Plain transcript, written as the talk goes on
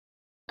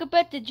Welcome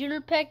back to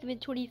Junior Pack the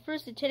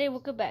 21st, and today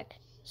welcome back.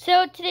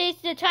 So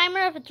today's the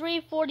timer of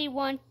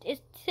 3:41.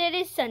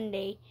 Today's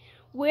Sunday.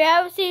 We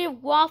have seen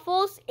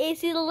waffles.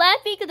 Is he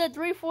laughing at the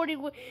 3:40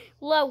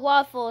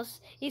 waffles?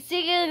 He's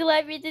singing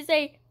laughing to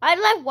say, "I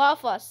like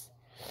waffles."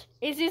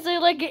 Is he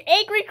like an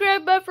angry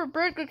grandma from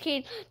Burger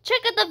King?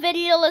 Check out the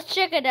video. Let's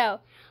check it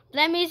out.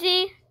 Let me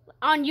see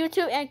on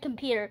YouTube and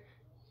computer.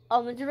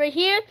 It's right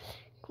here.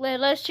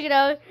 Let's check it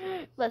out.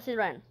 Let's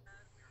run.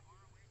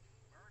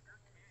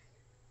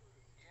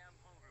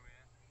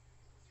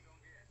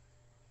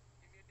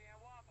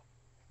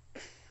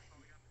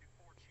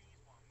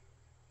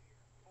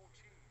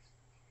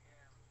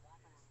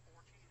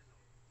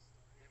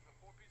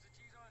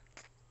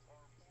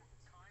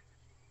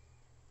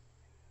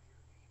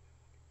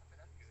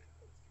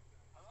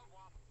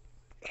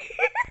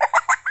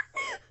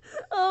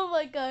 Oh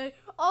my god.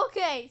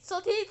 Okay,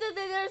 so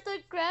there's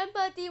the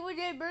grandpa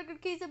DJ Burger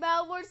King's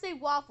about where to say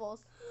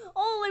waffles.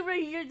 Only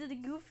right here to the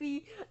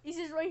Goofy. This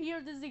is right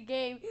here to the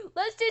game.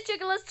 Let's just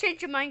check it. Let's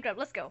change your Minecraft.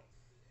 Let's go.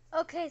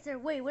 Okay, so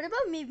wait, what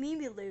about me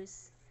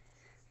loose?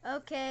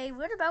 Okay,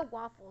 what about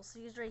waffles?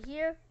 He's right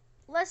here.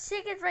 Let's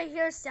check it right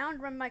here.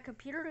 Sound run my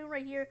computer room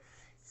right here.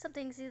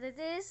 Something see that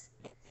this.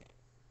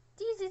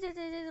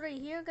 Right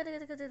here.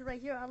 Gotta go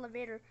right here.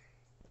 Elevator.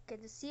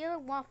 Get the seal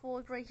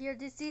waffles right here.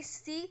 This is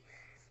see.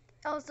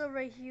 Also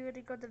right here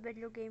they got the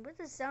video game, but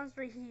the sounds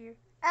right here.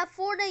 At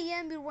 4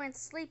 a.m. we went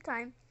sleep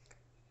time.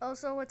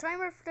 Also a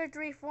timer for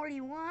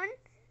 3:41.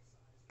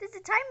 This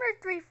is timer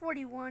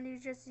 3:41. You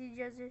just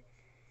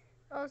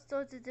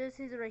also this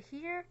is right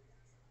here.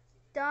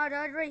 Dot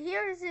right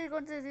here. This is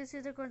going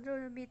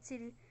to Meat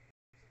City.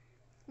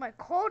 My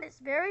cold is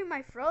very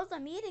my frozen.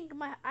 I'm eating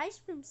my ice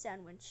cream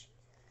sandwich.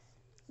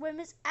 With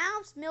Miss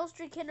Alps Mill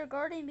Street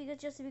Kindergarten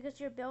because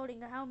you're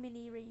building how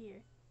many right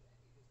here?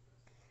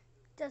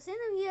 Just in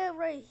here,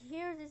 right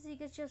here, this you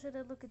can just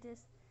look at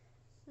this.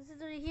 This is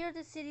right here,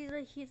 the city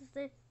right here.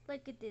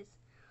 Look at this.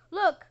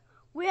 Look,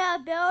 we are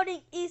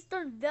building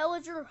Eastern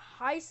Villager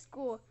High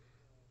School.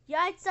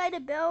 Yeah, inside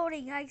the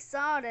building, I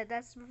saw that.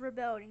 That's what we're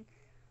building.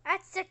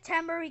 At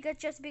September, we got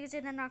just because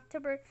in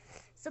October,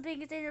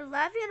 something is in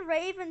 11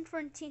 Raven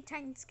from Teen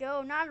Titans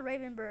Go, not a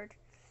Raven Bird.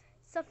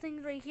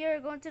 Something right here,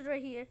 going to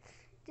right here.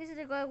 This is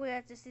the guy we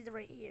have to see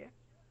right here.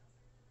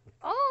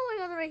 Oh,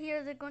 my God, right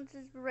here, they're going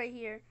to right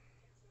here.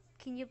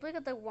 Can you look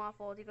at the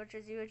waffle? You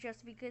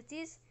just because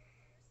these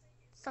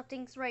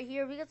something's right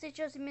here because it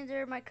just means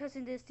they're my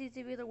cousin this to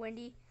be the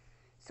Wendy.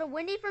 So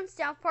Wendy from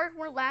South Park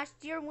were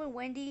last year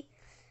when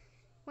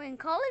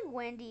calling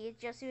Wendy it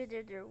just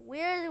there.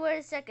 Wait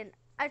a second.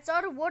 I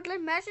saw the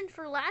Woodland Mansion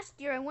for last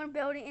year. I went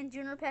building in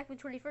Junior Pack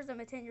with 21st.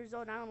 I'm 10 years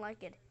old. I don't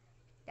like it.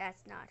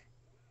 That's not.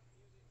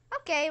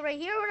 Okay, right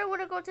here I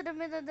want to go to the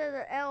middle of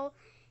the L.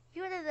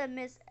 You want to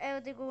Miss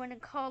L to go in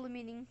and call a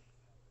meeting.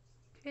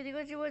 You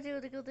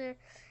go there.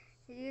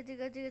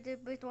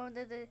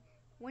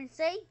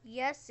 Wednesday?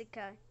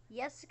 Jessica.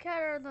 Jessica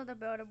or another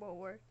buildable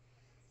word.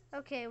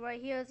 Okay, right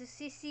here is the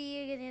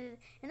CC and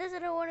this is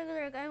the one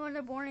I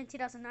was born in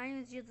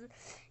 2009.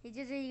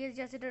 It's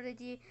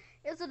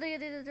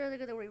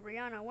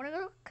Rihanna. Wanna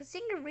go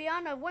sing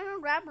Rihanna? Wanna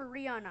rapper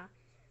Rihanna?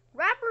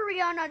 Rapper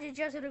Rihanna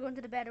just going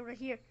to the bed over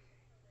here.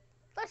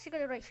 Let's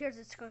go right here.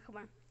 Come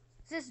on.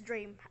 This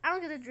dream. I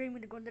don't get a dream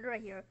when to go to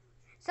right here.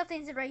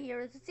 Something's right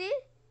here. See?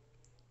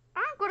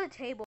 I'm going to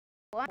table.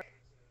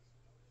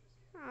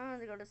 I'm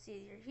gonna go to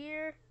see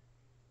here.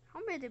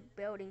 How many the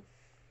building?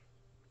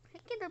 I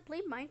can't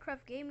play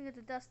Minecraft gaming with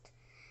the dust.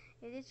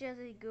 It is just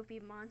a goofy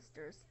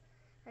monsters.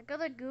 I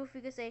got a goofy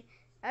to say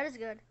that is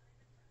good.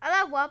 I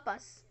love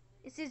waffles.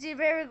 It's a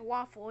very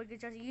waffle. You're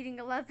just eating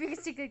a lot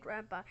because he's a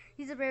grandpa.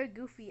 He's a very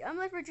goofy. I'm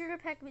like for Junior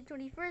Pack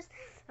 21st.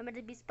 I'm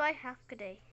gonna be spy half a day.